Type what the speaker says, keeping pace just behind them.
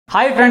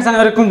Hi friends,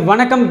 அனைவருக்கும்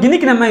வணக்கம்.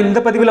 இன்னைக்கு நம்ம இந்த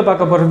பதிவுல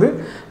பார்க்க போறது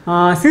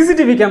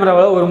CCTV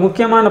கேமராவோட ஒரு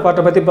முக்கியமான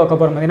பார்ட்ட பத்தி பார்க்க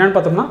போறோம். என்னன்னு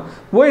பார்த்தோம்னா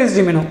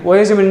OSD மெனு.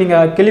 OSD மெனு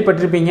நீங்க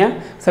கேள்விப்பட்டிருப்பீங்க.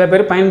 சில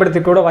பேர்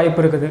பயன்படுத்தி கூட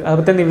வாய்ப்பு இருக்குது. அத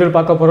பத்தி இந்த வீடியோல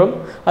பார்க்க போறோம்.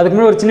 அதுக்கு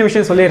முன்னாடி ஒரு சின்ன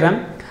விஷயம் சொல்லிறேன்.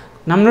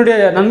 நம்மளுடைய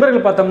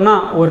நண்பர்கள் பார்த்தோம்னா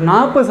ஒரு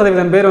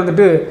 40% பேர்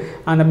வந்துட்டு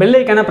அந்த பெல்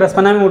ஐகானை பிரஸ்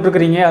பண்ணாம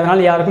விட்டுருக்கீங்க.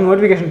 அதனால யாருக்கும்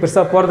நோட்டிஃபிகேஷன்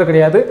பெருசா போறது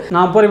கிடையாது.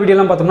 நான் போற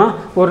வீடியோலாம் பார்த்தோம்னா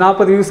ஒரு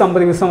 40 வியூஸ்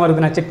 50 வியூஸ்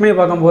வருது. நான் செக் பண்ணி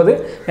பார்க்கும்போது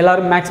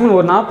எல்லாரும் மேக்ஸிமம்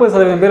ஒரு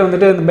 40% பேர்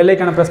வந்துட்டு அந்த பெல்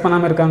ஐகானை பிரஸ்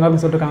பண்ணாம இருக்காங்க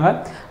அப்படின்னு சொல்லிருக்காங்க.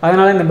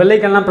 அதனால இந்த பெல்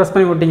ஐகான்லாம் பிரஸ்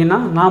பண்ணி விட்டீங்கன்னா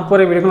நான்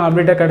போற வீடியோக்கு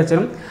அப்டேட்டா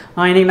கிடைச்சிரும்.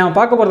 இன்னைக்கு நான்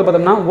பார்க்க போறது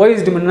பார்த்தோம்னா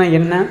OSD மெனுனா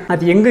என்ன,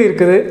 அது எங்க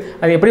இருக்குது,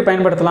 அது எப்படி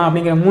பயன்படுத்தலாம்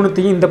அப்படிங்கிற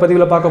மூணுத்தையும் இந்த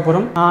பதிவுல பார்க்க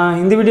போறோம்.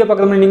 இந்த வீடியோ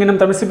பார்க்கறதுக்கு நீங்க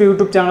நம்ம தமிழ்சிப்பி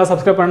யூடியூப் சேனலை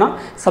சப்ஸ்கிரைப் பண்ணா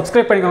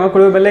சப்ஸ்கிரைப் பண்ணிக்கோங்க.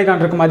 கூட பெல்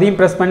ஐகான் இருக்கும், அதையும்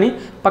பிரஸ் பண்ணி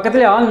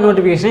பக்கத்துல ஆல்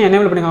நோட்டிஃபிகேஷன்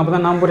எனேபிள் பண்ணிக்கோங்க.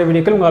 அப்பதான் நான் போற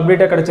வீடியோக்கு உங்களுக்கு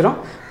அப்டேட்டா கிடைச்சிரும்.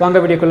 வாங்க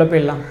வீடியோக்குள்ள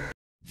போயிடலாம்.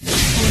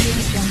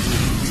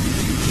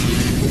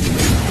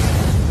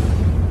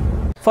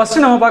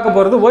 ஃபர்ஸ்ட் நம்ம பார்க்க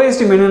போகிறது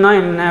OSD மெனுனா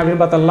என்ன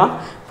அப்படின்னு பார்த்தலாம்.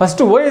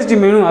 ஃபர்ஸ்ட் OSD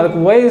மெனு, அதுக்கு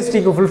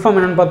OSDக்கு ஃபுல் ஃபார்ம்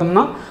என்னென்னு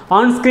பார்த்தோம்னா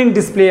ஆன் ஸ்க்ரீன்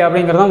டிஸ்பிளே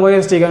அப்படிங்கிறது தான்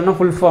OSDக்கு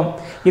ஃபுல் ஃபார்ம்.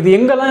 இது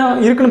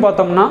எங்கெல்லாம் இருக்குன்னு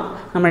பார்த்தோம்னா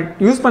நம்ம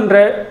யூஸ் பண்ணுற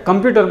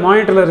கம்ப்யூட்டர்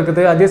மானிட்டரில்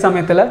இருக்குது, அதே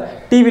சமயத்தில்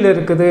டிவியில்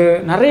இருக்குது,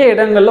 நிறைய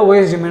இடங்களில்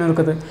OSD மெனு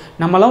இருக்குது.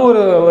 நம்மளாம்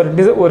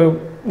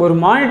ஒரு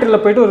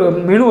மானிட்டரில் போய்ட்டு ஒரு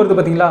மெனு வருது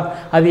பார்த்தீங்களா,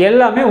 அது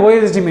எல்லாமே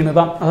OSD மெனு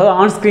தான். அதாவது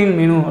ஆன் ஸ்க்ரீன்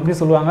மெனு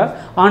அப்படின்னு சொல்லுவாங்க,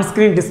 ஆன்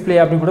ஸ்க்ரீன் டிஸ்பிளே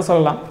அப்படின்னு கூட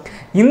சொல்லலாம்.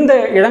 இந்த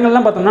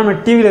இடங்கள்லாம் பார்த்தோம்னா நம்ம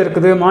டிவியில்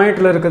இருக்குது,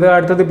 மானிட்டரில் இருக்குது,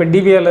 அடுத்தது இப்போ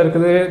டிவிஆரில்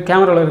இருக்குது,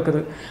 கேமராவில்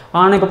இருக்குது.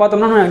 ஆனால் இப்போ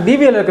பார்த்தோம்னா நம்ம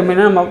டிவிஆரில் இருக்க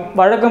மெனு நம்ம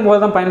வழக்கம்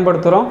போது தான்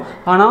பயன்படுத்துகிறோம்.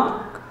 ஆனால்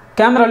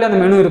கேமராவிலே அந்த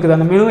மெனு இருக்குது.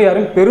 அந்த மெனு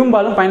யாரும்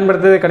பெரும்பாலும்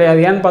பயன்படுத்துறதே கிடையாது.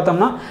 ஏன்னு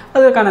பார்த்தோம்னா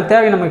அதுக்கான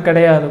தேவை நமக்கு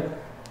கிடையாது.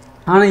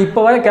 ஆனால் இப்போ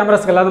வர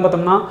கேமராஸ்க்கு எல்லாரும்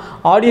பார்த்தோம்னா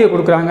ஆடியோ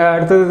கொடுக்குறாங்க,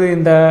 அடுத்தது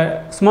இந்த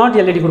ஸ்மார்ட்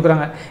LED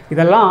கொடுக்குறாங்க.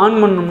 இதெல்லாம் ஆன்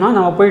பண்ணோம்னா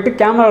நம்ம போயிட்டு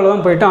கேமராவில்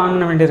தான் போயிட்டு ஆன்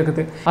பண்ண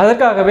வேண்டியிருக்குது.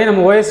 அதற்காகவே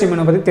நம்ம OSD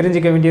மெனு பற்றி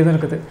தெரிஞ்சிக்க வேண்டியதும்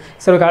இருக்குது.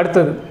 சரி,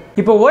 அடுத்தது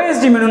இப்போ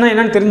OSD மெனுனா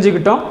என்னென்னு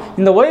தெரிஞ்சுக்கிட்டோம்.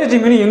 இந்த OSD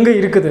மெனு எங்கே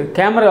இருக்குது?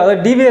 கேமரா, அதாவது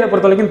டிவிஆரை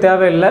பொறுத்த வரைக்கும்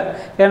தேவையில்லை.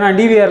 ஏன்னா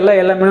டிவிஆரில்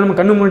எல்லா மெனு நம்ம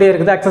கண்ணு முன்னாடியே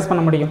இருக்குது, அக்சஸ்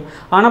பண்ண முடியும்.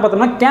 ஆனால்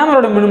பார்த்தோம்னா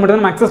கேமராவோட மெனு மட்டும்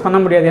நம்ம அக்சஸ் பண்ண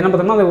முடியாது. ஏன்னா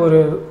பார்த்தோம்னா அது ஒரு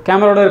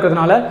கேமராவோட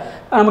இருக்கிறதுனால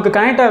நமக்கு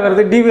கனெக்ட்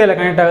ஆகிறது டிவிஆரில்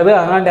கனெக்ட் ஆகுது.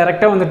 அதனால்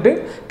டேரெக்டாக வந்துட்டு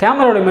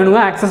கேமராவோட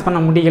மெனுவை அக்சஸ்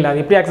பண்ண முடியல.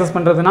 அது எப்படி அக்சஸ்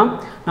பண்ணுறதுனா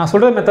நான்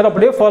சொல்கிற மெத்தட்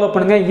அப்படியே ஃபாலோ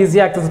பண்ணுங்கள்,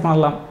 ஈஸியாக அக்சஸ்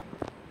பண்ணலாம்.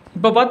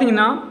 இப்போ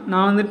பார்த்தீங்கன்னா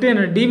நான் வந்துட்டு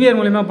என்னோட டிவிஆர்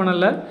மூலிமா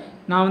பண்ணலை,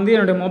 நான் வந்து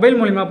என்னுடைய மொபைல்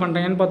மூலிமா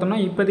பண்ணுறேன். ஏன்னு பார்த்தோம்னா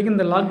இப்போதைக்கு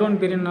இந்த லாக்டவுன்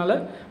பீரியட்னால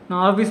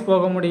நான் ஆஃபீஸ்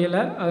போக முடியல,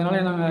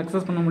 அதனால் நாங்கள்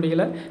அக்சஸ் பண்ண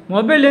முடியல.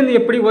 மொபைல்லேருந்து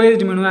எப்படி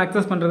OSD மெனுவை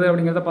அக்சஸ் பண்ணுறது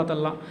அப்படிங்கிறத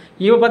பார்த்துடலாம்.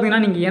 இப்போ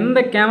பார்த்தீங்கன்னா நீங்கள்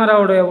எந்த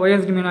கேமராவோட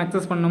OSD மெனு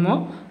அக்சஸ் பண்ணணுமோ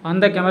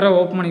அந்த கேமரா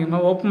ஓப்பன்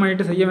பண்ணிக்கணும். ஓப்பன்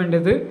பண்ணிவிட்டு செய்ய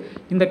வேண்டியது,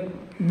 இந்த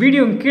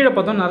வீடியோ கீழே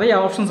பார்த்தோம் நிறைய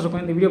ஆப்ஷன்ஸ்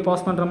இருக்கும். இந்த வீடியோ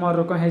பாஸ் பண்ணுற மாதிரி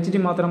இருக்கும், HD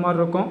மாற்றுற மாதிரி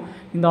இருக்கும்.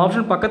 இந்த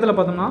ஆப்ஷன் பக்கத்தில்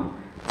பார்த்தோம்னா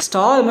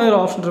ஸ்டார் மாதிரி ஒரு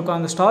ஆப்ஷன் இருக்கும்.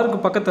 அந்த ஸ்டாருக்கு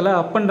பக்கத்தில்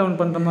அப் அண்ட் டவுன்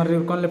பண்ணுற மாதிரி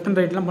இருக்கும், லெஃப்ட் அண்ட்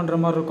ரைட்லாம் பண்ணுற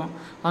மாதிரி இருக்கும்.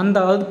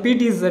 அதாவது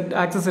PT செட்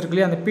ஆக்சஸ் இருக்கு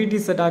இல்லையா, அந்த PT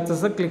செட்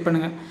ஆக்சஸை கிளிக்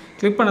பண்ணுங்கள்.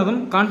 கிளிக் பண்ணதும்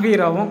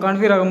கான்ஃபிகர் ஆகும்.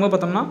 கான்ஃபிகர் ஆகும்போது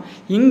பார்த்தோம்னா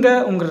இங்கே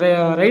உங்கள்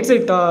ரைட்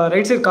சைட்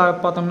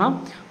பார்த்தோம்னா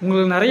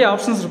உங்களுக்கு நிறைய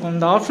ஆப்ஷன்ஸ் இருக்கும்.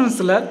 இந்த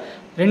ஆப்ஷன்ஸில்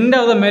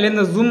ரெண்டாவது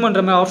மேலேருந்து ஜூம்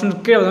பண்ணுற மாதிரி ஆப்ஷன்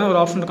கீழே ஒரு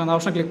ஆப்ஷன் இருக்கும். அந்த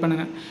ஆப்ஷனை கிளிக்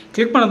பண்ணுங்கள்.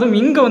 கிளிக் பண்ணதும்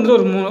இங்கே வந்து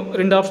ஒரு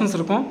 2 ஆப்ஷன்ஸ்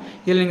இருக்கும்.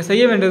 இதில் நீங்கள்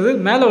செய்ய வேண்டியது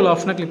மேலே உள்ள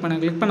ஆப்ஷனை கிளிக்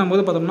பண்ணுங்கள். கிளிக்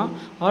பண்ணும்போது பார்த்தோம்னா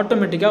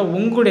ஆட்டோமேட்டிக்காக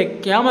உங்களுடைய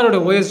கேமராவோட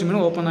OSD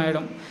மெனு ஓப்பன்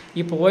ஆகிடும்.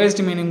 இப்போ OSD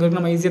மெனுங்கிறது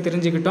நம்ம ஈஸியாக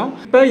தெரிஞ்சுக்கிட்டோம்.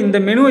 இப்போ இந்த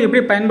மெனுவை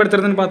எப்படி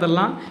பயன்படுத்துறதுன்னு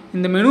பார்த்துடலாம்.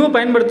 இந்த மெனுவை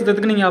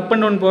பயன்படுத்துறதுக்கு நீங்கள் அப்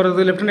அண்ட் டவுன்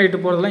போகிறது, லெஃப்ட் அண்ட் ரைட்டு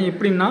போகிறதுலாம்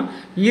எப்படின்னா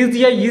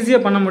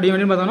ஈஸியாக பண்ண முடியும்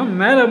அப்படின்னு பார்த்தோம்னா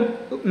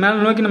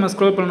மேலே நோக்கி நம்ம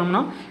ஸ்க்ரோல்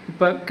பண்ணோம்னா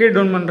இப்போ கீழே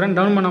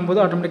டவுன் பண்ணும்போது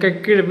ஆட்டோமேட்டிக்காக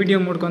கீழே வீடியோ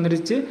மோடுக்கு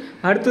வந்துடுச்சு.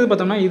 அடுத்தது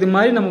பார்த்தோம்னா இது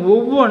மாதிரி நம்ம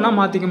ஒவ்வொன்றா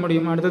மாற்றிக்க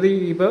முடியும். அடுத்தது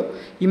இப்போ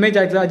இமேஜ்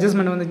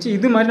அட்ஜஸ்ட்மெண்ட் வந்துச்சு.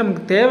 இது மாதிரி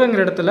நமக்கு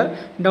தேவைங்கிற இடத்துல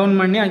டவுன்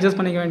பண்ணி அட்ஜஸ்ட்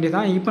பண்ணிக்க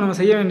வேண்டியதான். இப்போ நம்ம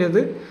செய்ய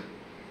வேண்டியது,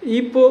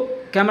 இப்போது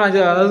கேமரா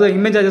அதாவது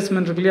இமேஜ்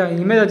அட்ஜஸ்ட்மெண்ட் இருக்கு இல்லையா,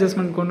 இமேஜ்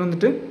அட்ஜஸ்ட்மெண்ட் கொண்டு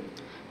வந்துட்டு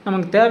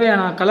நமக்கு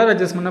தேவையான கலர்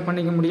அட்ஜஸ்ட்மெண்ட்டாக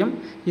பண்ணிக்க முடியும்.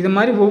 இது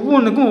மாதிரி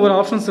ஒவ்வொன்றுக்கும் ஒவ்வொரு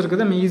ஆப்ஷன்ஸ்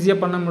இருக்குது, நம்ம ஈஸியாக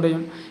பண்ண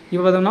முடியும்.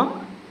 இவ்வளோனா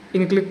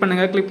இங்கே கிளிக்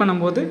பண்ணுங்கள். கிளிக்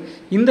பண்ணும்போது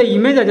இந்த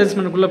இமேஜ்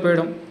அட்ஜஸ்ட்மெண்ட்டுக்குள்ளே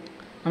போயிடும்.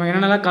 நம்ம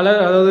என்னென்னலாம் கலர்,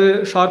 அதாவது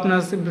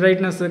ஷார்ப்னஸ்,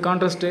 பிரைட்னஸ்,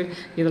 கான்ட்ராஸ்ட்டு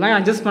இதெல்லாம்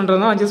அட்ஜஸ்ட்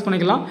பண்ணுறதுனால அட்ஜஸ்ட்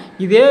பண்ணிக்கலாம்.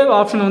 இதே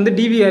ஆப்ஷன் வந்து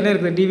டிவிஆர்லேயும்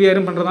இருக்குது,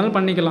 டிவிஆரும் பண்ணுறதுனால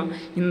பண்ணிக்கலாம்.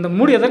 இந்த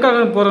மூடு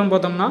எதற்காக போகிறோன்னு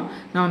பார்த்தோம்னா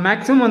நம்ம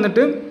மேக்ஸிமம்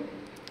வந்துட்டு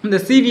இந்த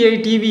CVI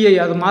TVI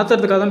அதை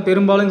மாற்றுறதுக்காக தான்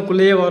பெரும்பாலும்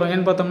இதுக்குள்ளேயே வரும்.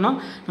 ஏன்னு பார்த்தோம்னா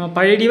நம்ம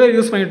பழைய டிவிஆர்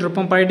யூஸ்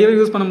பண்ணிகிட்ருப்போம். பழைய டிவிஆர்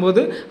யூஸ்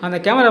பண்ணும்போது அந்த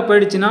கேமரா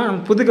போயிடுச்சுன்னா நம்ம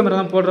புது கேமரா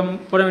தான்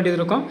போட வேண்டியது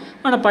இருக்கும்.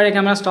 ஆனால் பழைய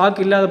கேமரா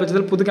ஸ்டாக் இல்லாத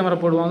பட்சத்தில் புது கேமரா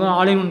போடுவோம், அதுவும்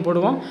ஆல் இன் ஒன்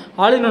போடுவோம்.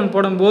 ஆல் இன் ஒன்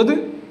போடும்போது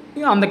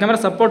அந்த கேமரா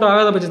சப்போர்ட்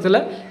ஆகாத பட்சத்தில்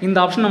இந்த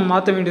ஆப்ஷன் நம்ம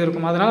மாற்ற வேண்டியது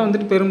இருக்கும். அதனால்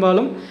வந்துட்டு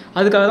பெரும்பாலும்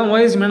அதுக்காக தான்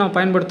OSD மெனு நம்ம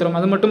பயன்படுத்துகிறோம்.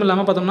 அது மட்டும்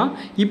இல்லாமல் பார்த்தோம்னா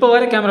இப்போ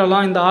வர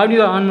கேமராலாம் இந்த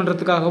audio on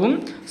பண்ணுறதுக்காகவும்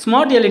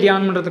smart LED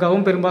on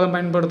பண்ணுறதுக்காகவும் பெரும்பாலும்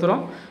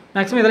பயன்படுத்துகிறோம்.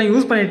 மேக்ஸிமம் இதெல்லாம்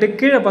யூஸ் பண்ணிவிட்டு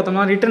கீழே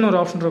பார்த்தோம்னா ரிட்டர்ன் ஒரு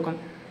ஆப்ஷன் இருக்கும்.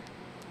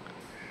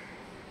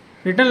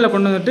 ரிட்டர்னில்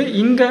கொண்டு வந்துட்டு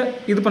இங்கே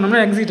இது பண்ணோம்னா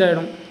எக்ஸிட்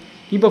ஆகிடும்.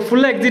 இப்போ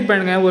ஃபுல்லாக எக்ஸிட்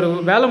பண்ணுங்கள். ஒரு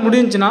வேலை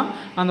முடிஞ்சுன்னா,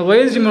 அந்த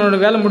OSD மெனுவோட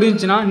வேலை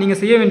முடிஞ்சுன்னா நீங்கள்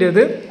செய்ய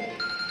வேண்டியது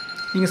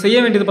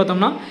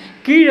பார்த்தோம்னா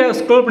கீழே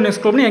ஸ்க்ரோல்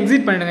பண்ணி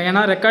எக்ஸிட் பண்ணிடுங்க.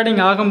 ஏன்னா ரெக்கார்டிங்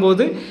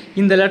ஆகும்போது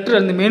இந்த லெட்டர்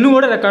அந்த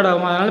மெனுவோட ரெக்கார்ட்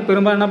ஆகும். அதனால்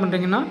பெரும்பாலும் என்ன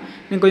பண்ணுறீங்கன்னா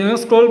நீங்கள்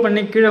கொஞ்சம் ஸ்க்ரோல்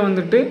பண்ணி கீழே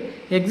வந்துட்டு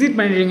எக்ஸிட்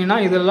பண்ணிட்டீங்கன்னா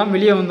இதெல்லாம்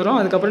வெளியே வந்துடும்.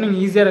 அதுக்கப்புறம்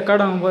நீங்கள் ஈஸியாக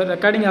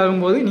ரெக்கார்டிங்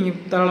ஆகும்போது நீங்கள்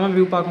தாராளமாக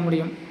வியூ பார்க்க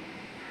முடியும்.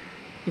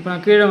 இப்போ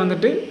நான் கீழே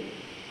வந்துட்டு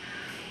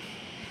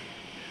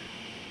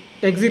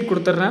எக்ஸிட்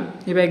கொடுத்துட்றேன்.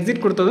 இப்போ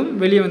எக்ஸிட் கொடுத்ததும்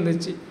வெளியே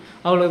வந்துச்சு.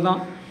 அவ்வளோதான்.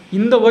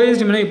 இந்த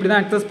OSD மெனு இப்படி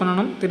தான் அக்சஸ்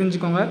பண்ணணும்,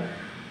 தெரிஞ்சுக்கோங்க.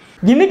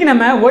 இன்றைக்கி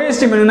நம்ம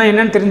OSD மெனுனா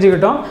என்னென்னு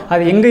தெரிஞ்சுக்கிட்டோம்,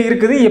 அது எங்கே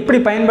இருக்குது, எப்படி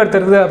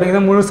பயன்படுத்துறது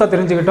அப்படிங்கிறத முழுசாக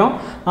தெரிஞ்சுக்கிட்டோம்.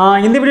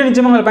 இந்த வீடியோ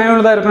நிச்சயமாக உங்களுக்கு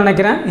பயனுள்ளதாக இருக்கும்னு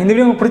நினைக்கிறேன். இந்த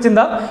வீடியோ உங்களுக்கு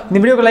பிடிச்சிருந்தா இந்த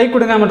வீடியோக்கு லைக்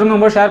கொடுங்க மற்றும்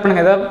ரொம்ப ஷேர்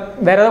பண்ணுங்கள்.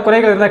 வேறு ஏதாவது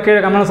குறைகள் இருந்தால்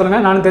கீழே கமெண்ட்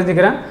சொல்லுங்கள், நானும்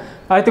தெரிஞ்சுக்கிறேன்.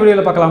 அடுத்த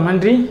வீடியோவில் பார்க்கலாம்.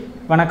 நன்றி,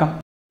 வணக்கம்.